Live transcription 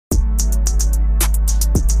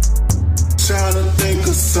trying to think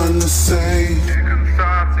of something to say. Here comes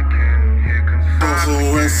thoughts again, here comes thoughts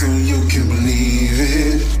Away so you can believe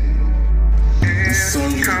it. So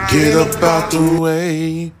you get up out the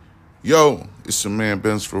way. Yo, it's your man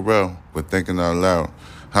Ben Farrell with Thinking Out Loud.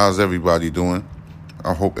 How's everybody doing?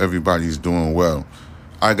 I hope everybody's doing well.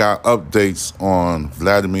 I got updates on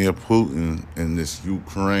Vladimir Putin and this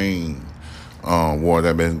Ukraine war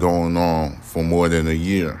that's been going on for more than a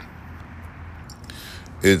year.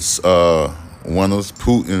 It's one of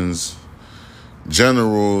Putin's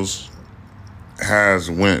generals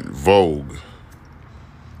has went vogue,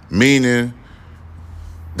 meaning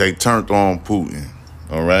they turned on Putin,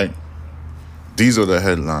 all right? These are the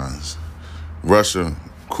headlines. Russia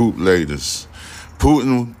coup latest.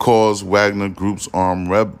 Putin calls Wagner Group's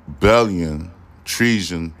armed rebellion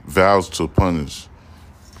treason, vows to punish.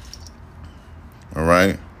 All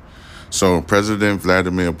right? So President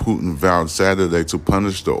Vladimir Putin vowed Saturday to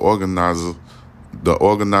punish the organizers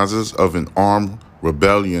of an armed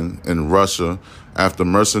rebellion in Russia after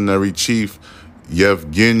mercenary chief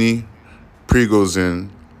Yevgeny Prigozhin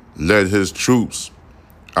led his troops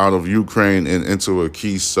out of Ukraine and into a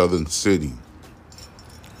key southern city.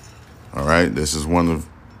 All right, this is one of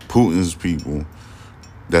Putin's people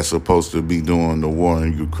that's supposed to be doing the war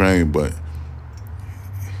in Ukraine, but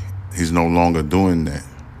he's no longer doing that.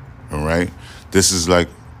 All right, this is like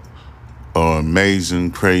an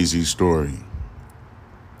amazing, crazy story.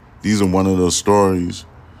 These are one of those stories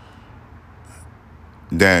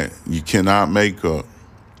that you cannot make up.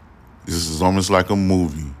 This is almost like a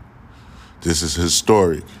movie. This is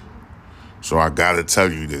historic. So I gotta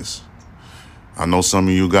tell you this. I know some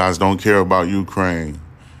of you guys don't care about Ukraine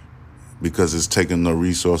because it's taking the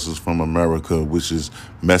resources from America, which is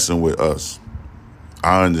messing with us.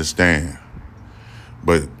 I understand.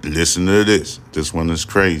 But listen to this. This one is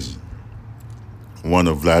crazy. One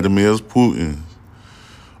of Vladimir Putin,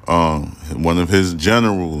 one of his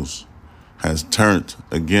generals has turned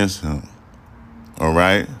against him. All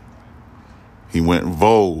right? He went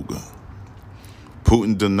vogue.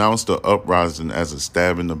 Putin denounced the uprising as a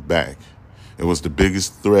stab in the back. It was the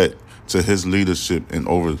biggest threat to his leadership in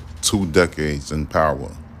over 2 decades in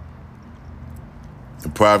power. The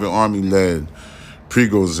private army-led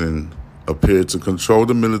Prigozhin appeared to control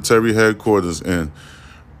the military headquarters in,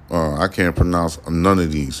 I can't pronounce none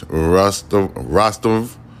of these,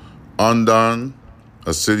 Rostov-on-Don,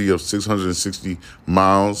 a city of 660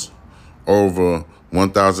 miles, over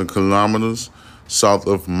 1,000 kilometers south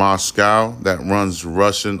of Moscow, that runs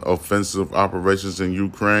Russian offensive operations in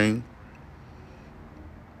Ukraine.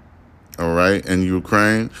 All right, in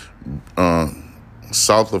Ukraine,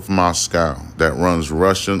 south of Moscow, that runs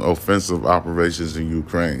Russian offensive operations in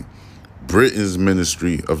Ukraine. Britain's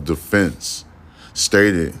Ministry of Defense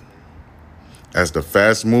stated, as the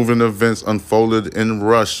fast-moving events unfolded in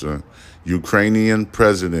Russia, Ukrainian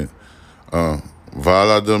President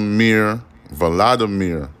Volodymyr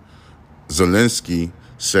Zelensky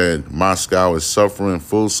said Moscow is suffering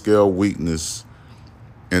full-scale weakness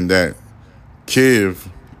and that Kyiv,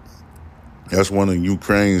 that's one of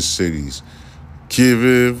Ukraine's cities,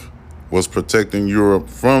 Kyiv was protecting Europe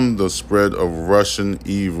from the spread of Russian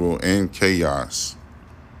evil and chaos.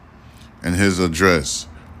 In his address,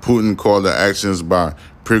 Putin called the actions by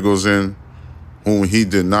Prigozhin, whom he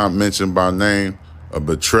did not mention by name, a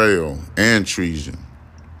betrayal and treason.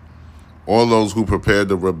 All those who prepared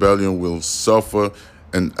the rebellion will suffer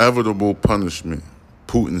inevitable punishment,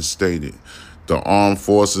 Putin stated. The armed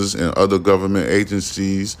forces and other government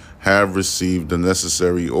agencies have received the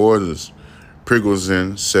necessary orders.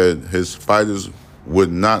 Prigozhin said his fighters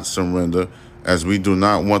would not surrender, as we do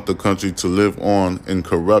not want the country to live on in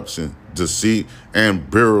corruption, deceit, and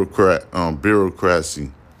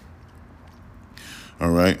bureaucracy.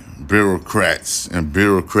 All right? Bureaucrats and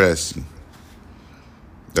bureaucracy.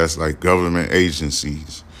 That's like government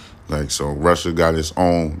agencies. Like, so Russia got its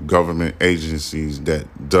own government agencies that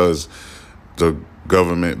does the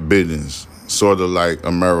government biddings, sort of like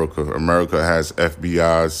America. America has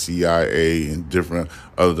FBI, CIA, and different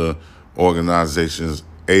other organizations,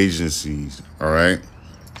 agencies, all right?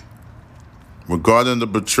 Regarding the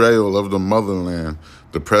betrayal of the motherland,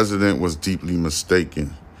 the president was deeply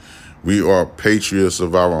mistaken. We are patriots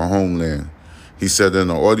of our homeland, he said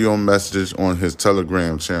in an audio message on his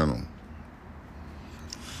Telegram channel.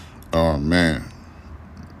 Oh, man.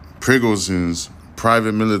 Prigozhin's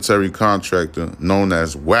private military contractor, known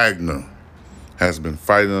as Wagner, has been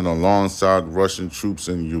fighting alongside Russian troops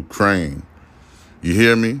in Ukraine. You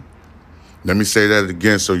hear me? Let me say that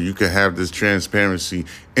again so you can have this transparency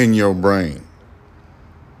in your brain.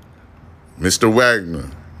 Mr.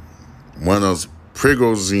 Wagner, one of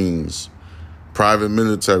Prigozhin's private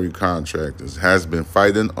military contractors, has been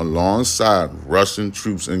fighting alongside Russian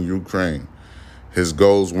troops in Ukraine. His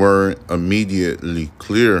goals weren't immediately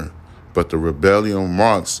clear, but the rebellion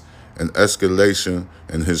marks an escalation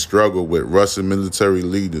in his struggle with Russian military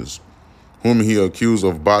leaders, whom he accused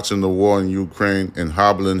of botching the war in Ukraine and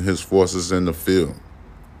hobbling his forces in the field.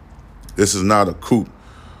 This is not a coup,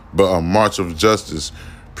 but a march of justice,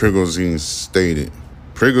 Prigozhin stated.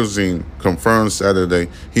 Prigozhin confirmed Saturday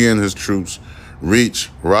he and his troops reached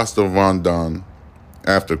Rostov-on-Don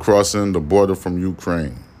after crossing the border from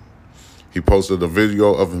Ukraine. He posted a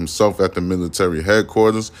video of himself at the military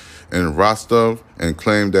headquarters in Rostov and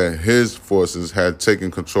claimed that his forces had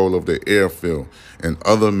taken control of the airfield and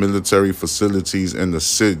other military facilities in the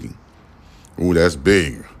city. Ooh, that's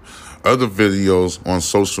big. Other videos on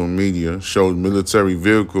social media showed military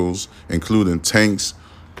vehicles, including tanks,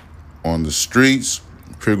 on the streets.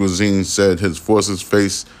 Prigozhin said his forces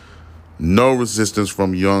faced no resistance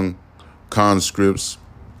from young conscripts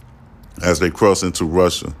as they cross into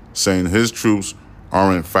Russia, saying his troops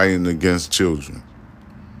aren't fighting against children.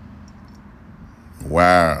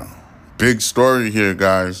 Wow. Big story here,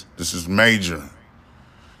 guys. This is major.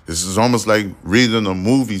 This is almost like reading a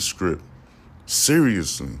movie script.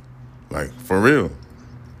 Seriously. Like, for real.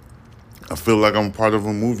 I feel like I'm part of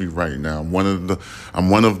a movie right now. I'm one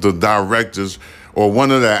of the directors or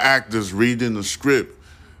one of the actors reading the script,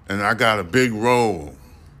 and I got a big role.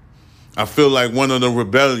 I feel like one of the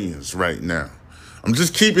rebellions right now. I'm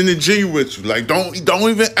just keeping it G with you. Like, don't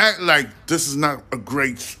even act like this is not a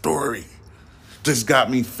great story. This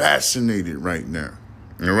got me fascinated right now.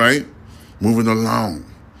 All right? Moving along.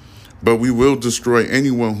 But we will destroy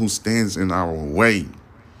anyone who stands in our way.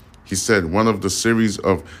 He said one of the series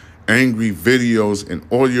of angry videos and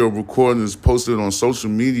audio recordings posted on social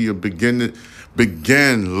media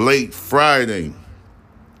began late Friday.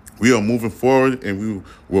 We are moving forward and we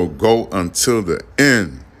will go until the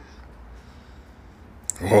end.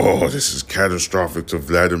 Oh, this is catastrophic to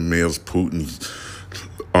Vladimir Putin's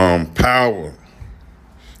power.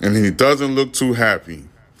 And he doesn't look too happy.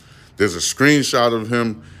 There's a screenshot of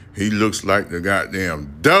him. He looks like the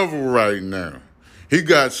goddamn devil right now. He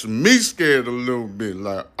got me scared a little bit.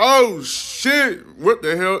 Like, oh shit, what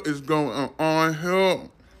the hell is going on here?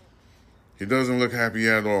 He doesn't look happy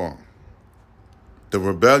at all. The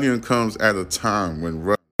rebellion comes at a time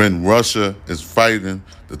when Russia is fighting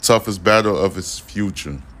the toughest battle of its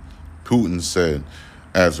future, Putin said,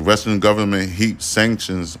 as Western government heaped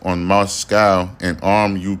sanctions on Moscow and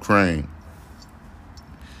armed Ukraine.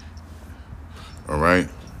 All right?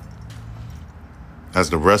 As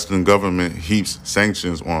the Western government heaps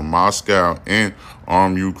sanctions on Moscow and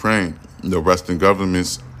armed Ukraine, the Western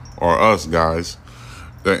governments are us, guys.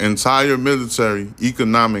 The entire military,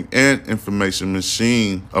 economic, and information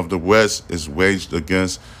machine of the West is waged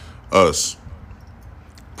against us,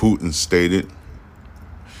 Putin stated.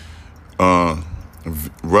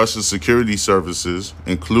 Russia's security services,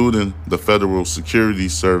 including the Federal Security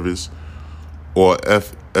Service, or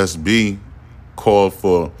FSB, called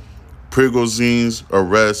for Prigozhin's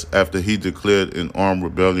arrest after he declared an armed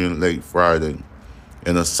rebellion late Friday.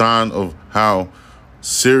 In a sign of how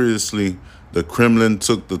seriously the Kremlin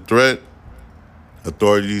took the threat,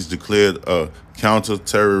 authorities declared a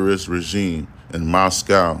counter-terrorist regime in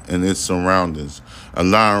Moscow and its surroundings,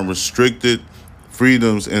 allowing restricted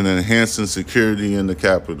freedoms and enhancing security in the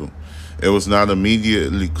capital. It was not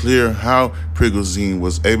immediately clear how Prigozhin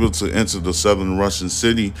was able to enter the southern Russian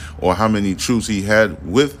city or how many troops he had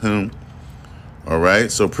with him. All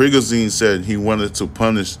right, so Prigozhin said he wanted to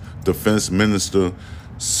punish Defense Minister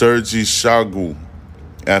Sergei Shoigu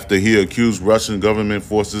after he accused Russian government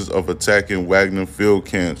forces of attacking Wagner field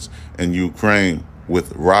camps in Ukraine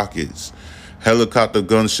with rockets, helicopter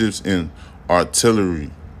gunships, and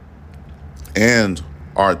artillery.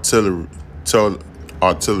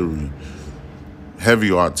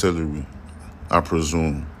 Heavy artillery, I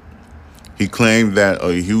presume. He claimed that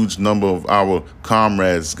a huge number of our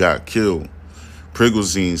comrades got killed.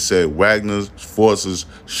 Prigozhin said Wagner's forces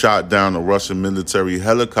shot down a Russian military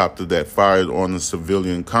helicopter that fired on a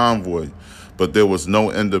civilian convoy, but there was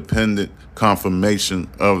no independent confirmation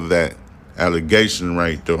of that allegation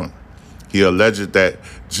right there. He alleged that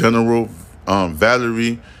General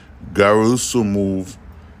Valery Gerasimov,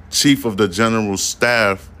 chief of the general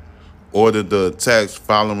staff, ordered the attacks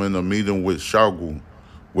following a meeting with Shoigu,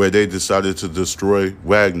 where they decided to destroy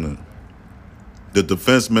Wagner. The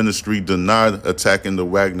defense ministry denied attacking the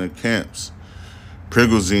Wagner camps.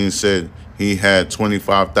 Prigozhin said he had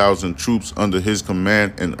 25,000 troops under his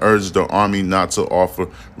command and urged the army not to offer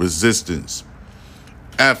resistance.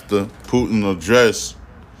 After Putin addressed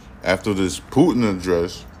after this Putin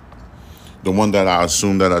address, the one that I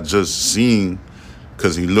assume that I just seen,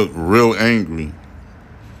 because he looked real angry,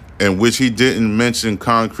 in which he didn't mention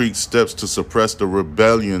concrete steps to suppress the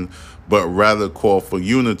rebellion, but rather called for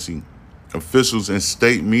unity. Officials and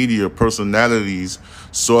state media personalities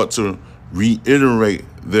sought to reiterate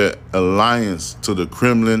their alliance to the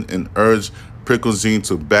Kremlin and urged Prigozhin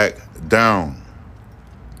to back down.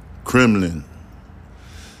 Kremlin.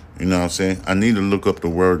 You know what I'm saying? I need to look up the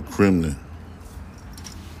word Kremlin.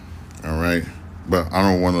 All right? But I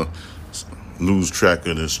don't want to lose track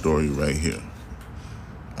of this story right here.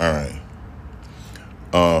 All right.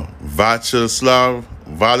 Vyacheslav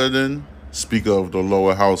Volodin, Speaker of the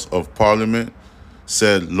lower house of parliament,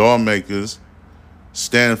 said lawmakers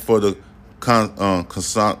stand for the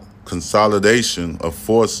consolidation of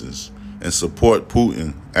forces and support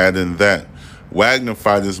Putin, adding that Wagner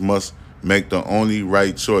fighters must make the only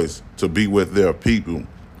right choice to be with their people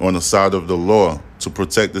on the side of the law, to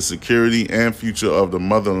protect the security and future of the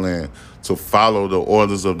motherland, to follow the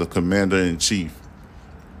orders of the commander-in-chief.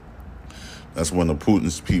 That's one of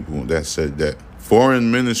Putin's people that said that.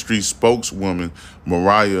 Foreign Ministry spokeswoman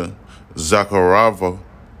Maria Zakharova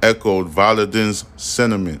echoed Volodin's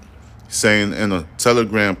sentiment, saying in a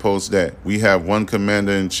Telegram post that we have one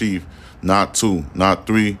commander-in-chief, not two, not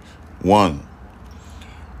three, one.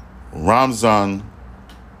 Ramzan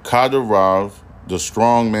Kadyrov, the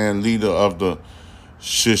strongman leader of the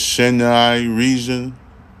Chechnya region,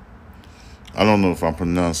 I don't know if I'm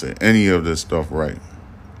pronouncing any of this stuff right.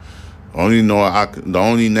 The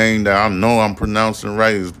only name that I know I'm pronouncing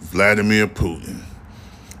right is Vladimir Putin.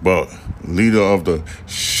 But leader of the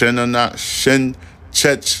Chechnya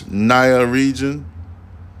region,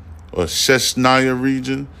 or Chechnya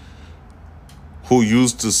region, who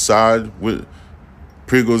used to side with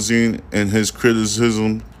Prigozhin in his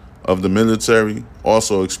criticism of the military,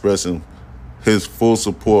 also expressing his full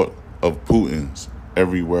support of Putin's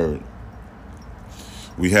every word.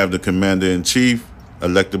 We have the commander-in-chief,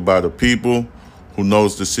 elected by the people, who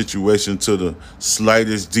knows the situation to the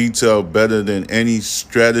slightest detail better than any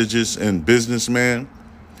strategist and businessman.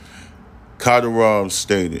 Kadyrov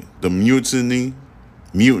stated, the mutiny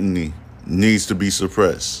needs to be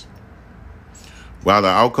suppressed. While the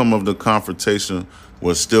outcome of the confrontation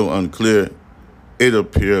was still unclear, it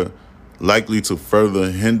appeared likely to further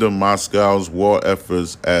hinder Moscow's war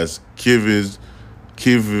efforts as Kiev's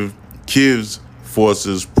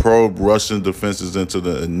forces probe Russian defenses into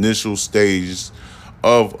the initial stages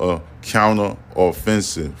of a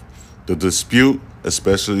counter-offensive. The dispute,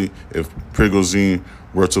 especially if Prigozhin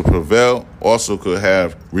were to prevail, also could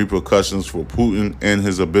have repercussions for Putin and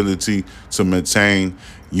his ability to maintain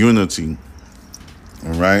unity.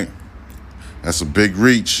 All right? That's a big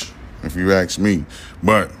reach, if you ask me.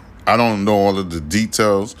 But I don't know all of the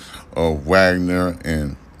details of Wagner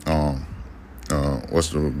and what's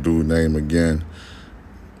the dude name again?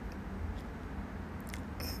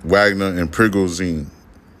 Wagner and Prigozhin,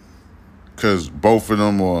 because both of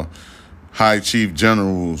them are high chief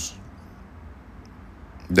generals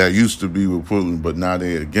that used to be with Putin, but now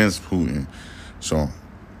they're against Putin. So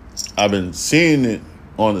I've been seeing it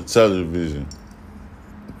on the television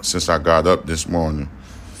since I got up this morning.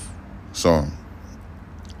 So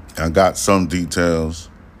I got some details.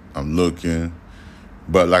 I'm looking.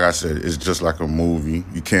 But like I said, it's just like a movie.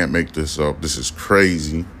 You can't make this up. This is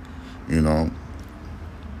crazy, you know.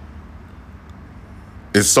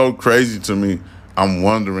 It's so crazy to me. I'm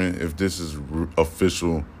wondering if this is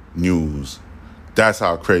official news. That's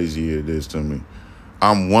how crazy it is to me.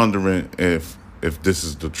 I'm wondering if this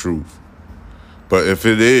is the truth. But if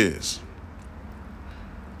it is,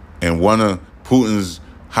 and one of Putin's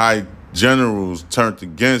high generals turned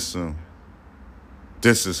against him,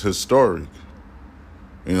 this is historic.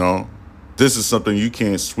 You know, this is something you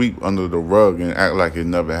can't sweep under the rug and act like it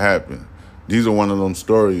never happened. These are one of them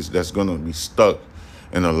stories that's going to be stuck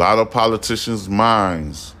in a lot of politicians'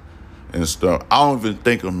 minds and stuff. I don't even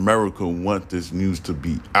think America want this news to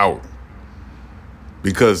be out,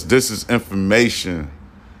 because this is information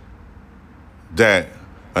that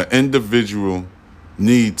an individual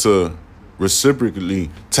need to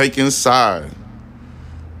reciprocally take inside.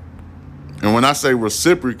 And when I say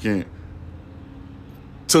reciprocant,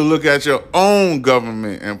 to look at your own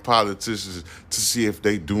government and politicians to see if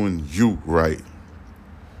they doing you right.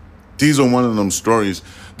 These are one of them stories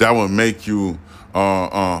that will make you,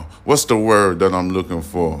 what's the word that I'm looking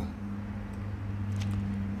for?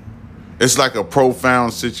 It's like a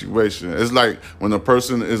profound situation. It's like when a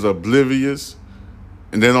person is oblivious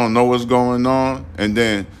and they don't know what's going on, and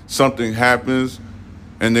then something happens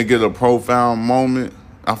and they get a profound moment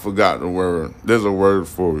I forgot the word. There's a word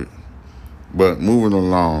for it. But moving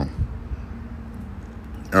along.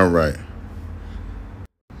 All right.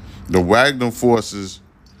 The Wagner forces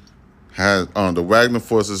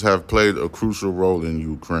have played a crucial role in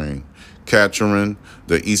Ukraine, capturing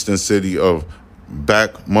the eastern city of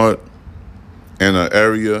Bakhmut, in an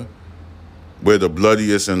area where the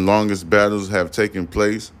bloodiest and longest battles have taken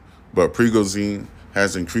place. But Prigozhin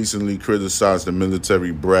has increasingly criticized the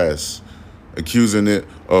military brass, accusing it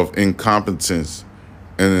of incompetence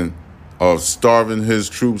and of starving his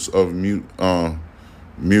troops of mutants,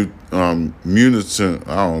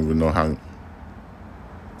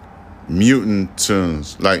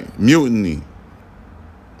 like mutiny.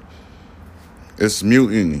 It's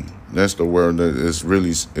mutiny. That's the word that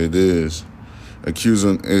it is.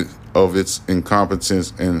 Accusing it of its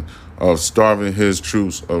incompetence and of starving his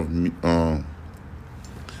troops of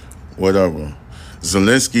whatever.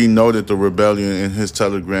 Zelensky noted the rebellion in his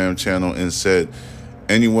Telegram channel and said,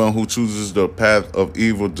 "Anyone who chooses the path of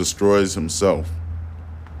evil destroys himself."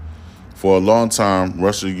 For a long time,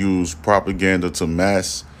 Russia used propaganda to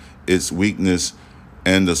mask its weakness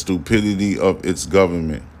and the stupidity of its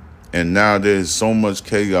government. And now there is so much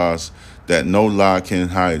chaos that no lie can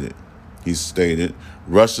hide it. He stated,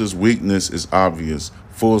 "Russia's weakness is obvious,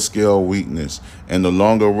 full-scale weakness, and the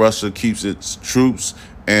longer Russia keeps its troops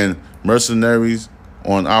and mercenaries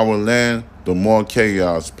on our land, the more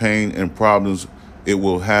chaos, pain, and problems it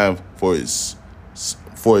will have for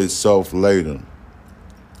itself later."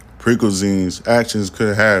 Prigozhin's actions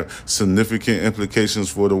could have significant implications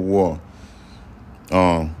for the war.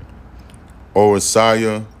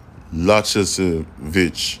 Oresaya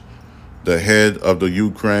Lachesevich, the head of the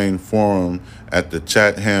Ukraine Forum at the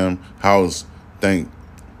Chatham House think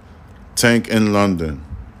tank in London.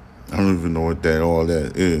 I don't even know what all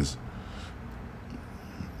that is.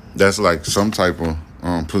 That's like some type of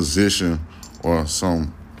position or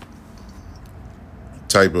some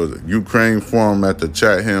type of Ukraine Forum at the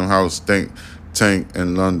Chatham House think tank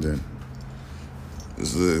in London.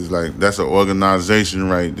 It's like that's an organization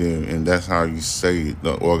right there, and that's how you say it.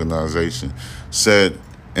 The organization said,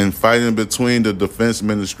 "In fighting between the defense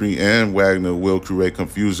ministry and Wagner will create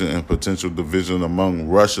confusion and potential division among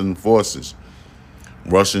Russian forces.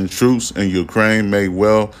 Russian troops in Ukraine may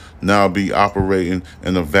well now be operating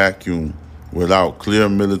in a vacuum without clear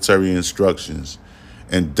military instructions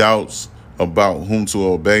and doubts about whom to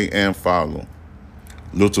obey and follow."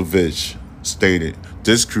 Lutovich stated,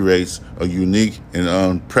 "This creates a unique and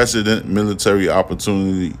unprecedented military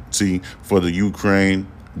opportunity for the Ukrainian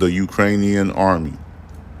army."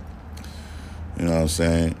 You know what I'm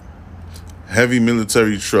saying? Heavy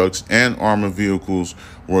military trucks and armored vehicles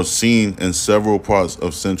were seen in several parts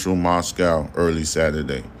of central Moscow early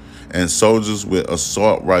Saturday, and soldiers with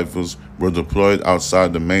assault rifles were deployed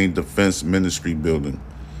outside the main defense ministry building.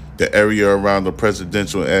 The area around the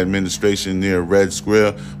presidential administration near Red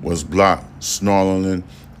Square was blocked, snarling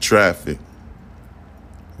traffic.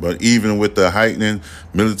 But even with the heightening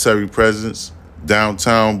military presence,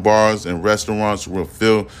 downtown bars and restaurants were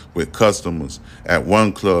filled with customers. At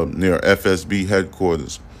one club near FSB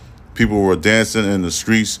headquarters, people were dancing in the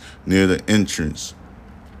streets near the entrance.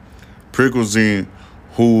 Prigozhin,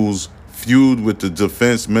 whose feud with the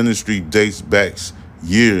defense ministry dates back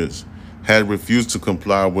years, had refused to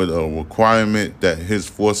comply with a requirement that his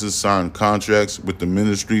forces sign contracts with the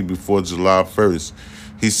ministry before July 1st.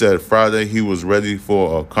 He said Friday he was ready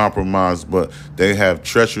for a compromise, but they have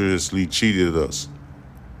treacherously cheated us.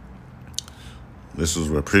 This is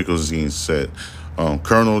what Prigozhin said.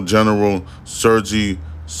 Colonel General Sergei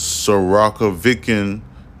Sorokovikin,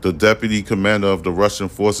 the deputy commander of the Russian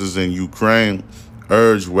forces in Ukraine,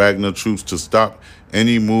 urged Wagner troops to stop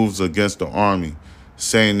any moves against the army,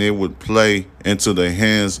 saying it would play into the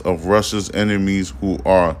hands of Russia's enemies who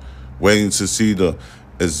are waiting to see the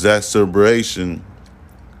exacerbation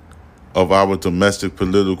of our domestic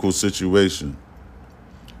political situation.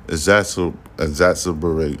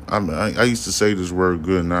 Exacerbate. I used to say this word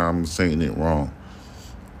good, now I'm saying it wrong.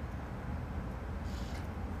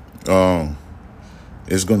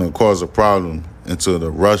 It's going to cause a problem into the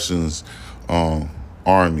Russians'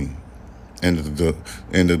 army and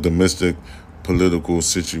the domestic political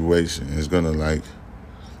situation. It's going to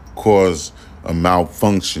cause a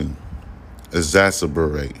malfunction,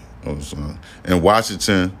 exacerbate. In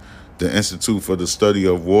Washington, the Institute for the Study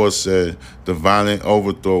of War said the violent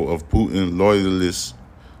overthrow of Putin loyalists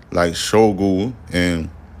like Shoigu and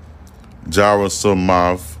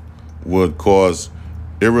Gerasimov would cause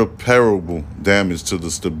irreparable damage to the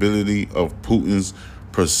stability of Putin's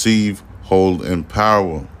perceived hold in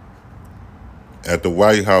power. At the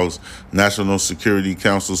White House, National Security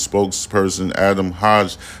Council spokesperson Adam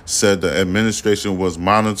Hodge said the administration was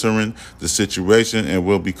monitoring the situation and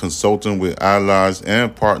will be consulting with allies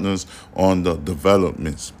and partners on the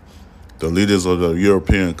developments. The leaders of the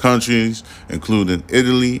European countries, including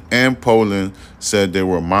Italy and Poland, said they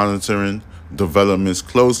were monitoring developments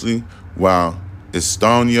closely, while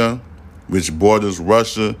Estonia, which borders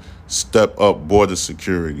Russia, stepped up border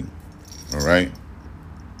security. All right.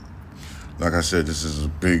 Like I said, this is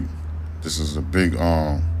big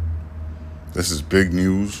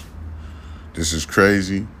news. This is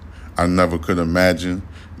crazy. I never could imagine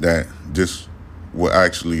that this would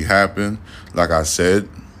actually happen. Like I said,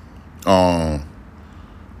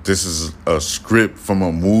 this is a script from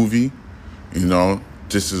a movie. You know,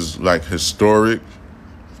 this is like historic.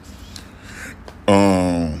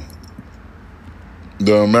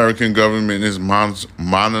 The American government is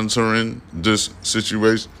monitoring this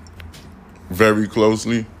situation very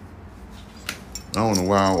closely. I don't know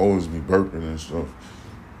why I always be burping and stuff.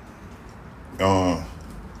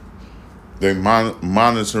 They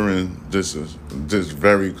monitoring this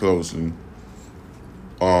very closely.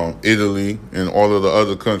 Italy and all of the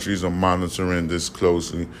other countries are monitoring this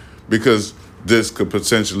closely because this could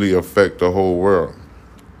potentially affect the whole world.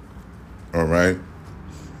 All right?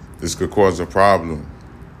 This could cause a problem.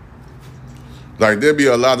 Like, there be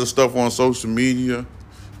a lot of stuff on social media,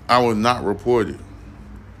 I would not report it.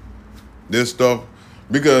 This stuff,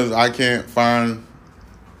 because I can't find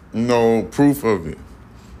no proof of it.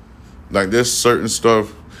 Like, there's certain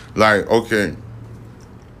stuff, like, okay,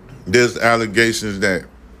 there's allegations that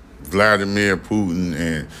Vladimir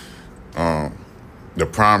Putin and the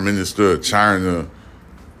Prime Minister of China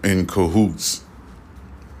in cahoots.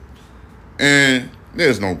 And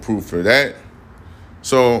there's no proof for that.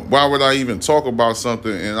 So why would I even talk about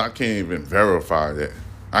something and I can't even verify that?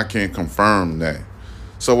 I can't confirm that.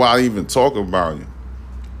 So why even talk about it?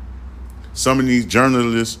 Some of these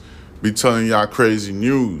journalists be telling y'all crazy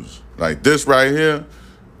news. Like this right here,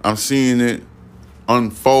 I'm seeing it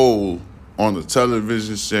unfold on the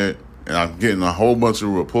television set, and I'm getting a whole bunch of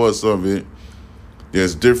reports of it.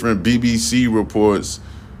 There's different BBC reports.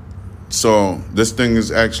 So this thing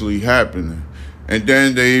is actually happening. And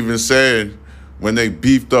then they even said when they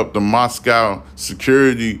beefed up the Moscow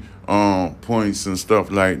security points and stuff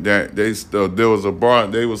like that, there was a bar,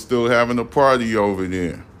 they were still having a party over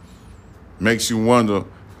there. Makes you wonder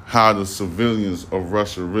how the civilians of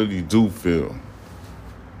Russia really do feel.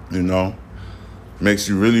 You know? Makes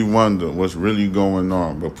you really wonder what's really going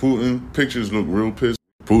on. But Putin pictures look real pissed.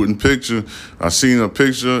 Putin picture, I seen a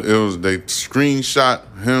picture. They screenshot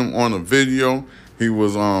him on a video. He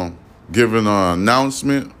was giving an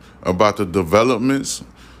announcement about the developments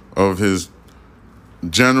of his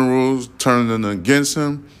generals turning against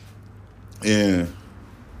him, and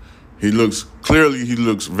he looks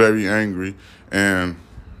very angry. And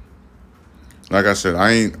like I said,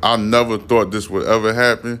 I never thought this would ever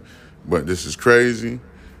happen, but this is crazy,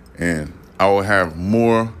 and I will have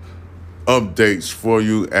more updates for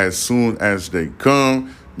you as soon as they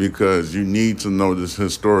come, because you need to know this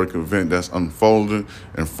historic event that's unfolding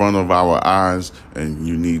in front of our eyes, and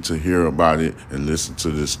you need to hear about it and listen to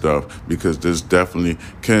this stuff, because this definitely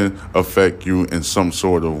can affect you in some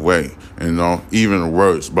sort of way, you know, even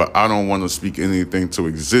worse. But I don't want to speak anything to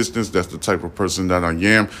existence. That's the type of person that I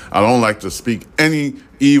am. I don't like to speak any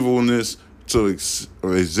evilness to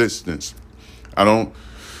existence. I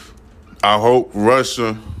hope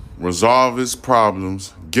Russia resolve its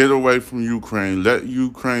problems, get away from Ukraine, let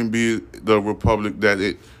Ukraine be the republic that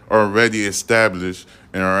it already established,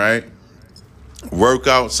 all right? Work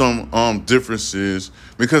out some differences,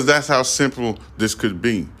 because that's how simple this could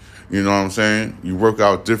be. You know what I'm saying? You work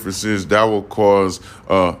out differences that will cause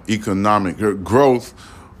economic growth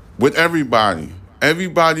with everybody.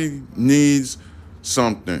 Everybody needs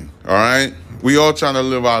something, all right? We all trying to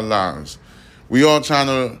live our lives. We all trying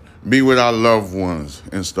to be with our loved ones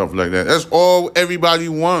and stuff like that. That's all everybody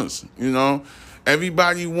wants, you know?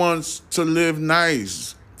 Everybody wants to live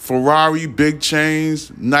nice. Ferrari, big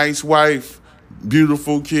chains, nice wife,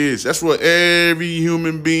 beautiful kids. That's what every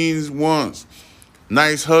human being wants.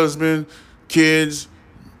 Nice husband, kids,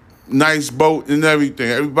 nice boat and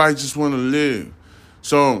everything. Everybody just want to live.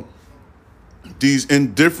 So these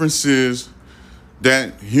indifferences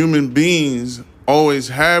that human beings always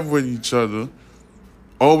have with each other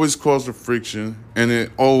always cause a friction, and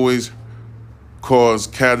it always cause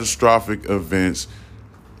catastrophic events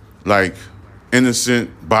like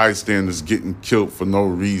innocent bystanders getting killed for no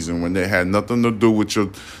reason when they had nothing to do with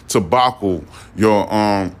your tobacco,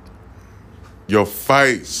 your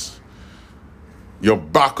fights, your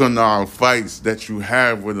bacchanal fights that you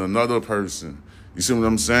have with another person. You see what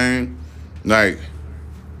I'm saying? Like,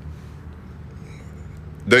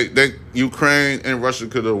 Ukraine and Russia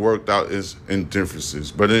could have worked out its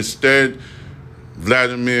differences, but instead,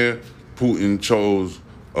 Vladimir Putin chose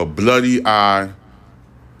a bloody eye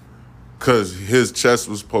because his chest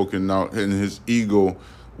was poking out and his ego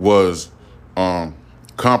was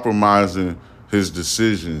compromising his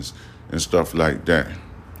decisions and stuff like that.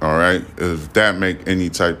 All right, if that make any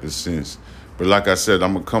type of sense. But like I said,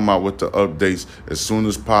 I'm gonna come out with the updates as soon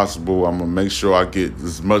as possible. I'm gonna make sure I get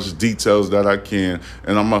as much details that I can,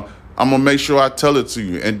 and I'm gonna make sure I tell it to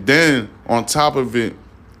you. And then on top of it,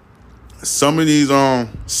 some of these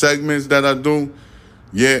segments that I do,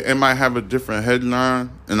 yeah, it might have a different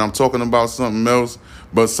headline, and I'm talking about something else.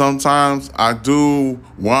 But sometimes I do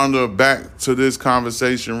wander back to this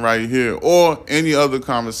conversation right here, or any other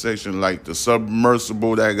conversation like the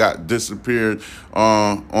submersible that got disappeared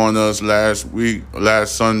on us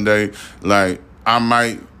last Sunday. Like, I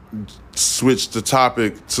might switch the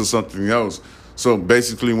topic to something else. So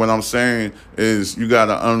basically what I'm saying is you got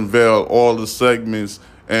to unveil all the segments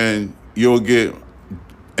and you'll get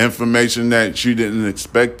information that you didn't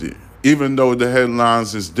expect it, even though the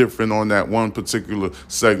headlines is different on that one particular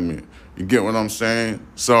segment. You get what I'm saying?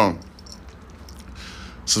 So,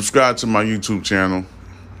 subscribe to my YouTube channel.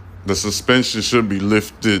 The suspension should be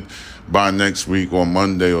lifted by next week or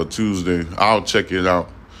Monday or Tuesday. I'll check it out.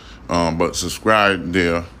 But subscribe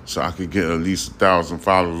there so I could get at least 1,000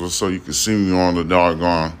 followers or so you can see me on the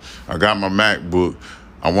doggone. I got my MacBook.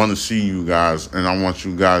 I want to see you guys, and I want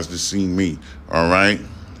you guys to see me. All right?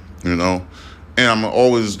 You know? And I'm going to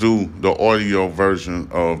always do the audio version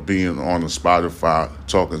of being on the Spotify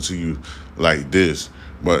talking to you like this.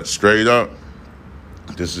 But straight up,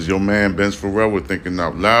 this is your man, Ben Farrell, with Thinking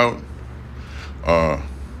Out Loud.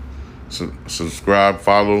 Subscribe,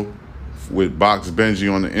 follow with Box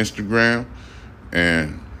Benji on the Instagram,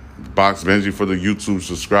 and Box Benji for the YouTube.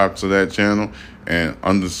 Subscribe to that channel, and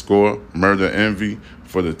 _ Murder Envy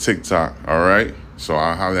for the TikTok. All right? So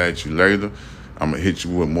I'll holler at you later. I'm going to hit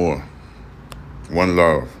you with more. One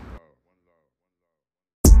love.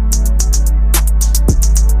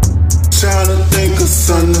 Trying to think of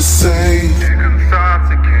something to say. Here comes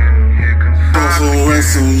thoughts again. Here comes thoughts again.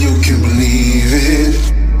 So you can believe it.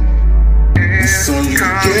 So you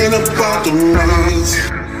get up out the race. Here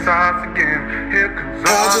comes thoughts again. Here comes I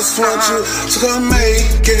just want you to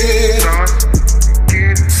make it.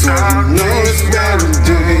 So you know it's better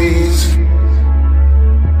days.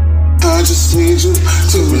 I just need you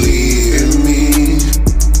to believe in me.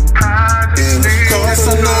 And of course I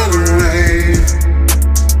know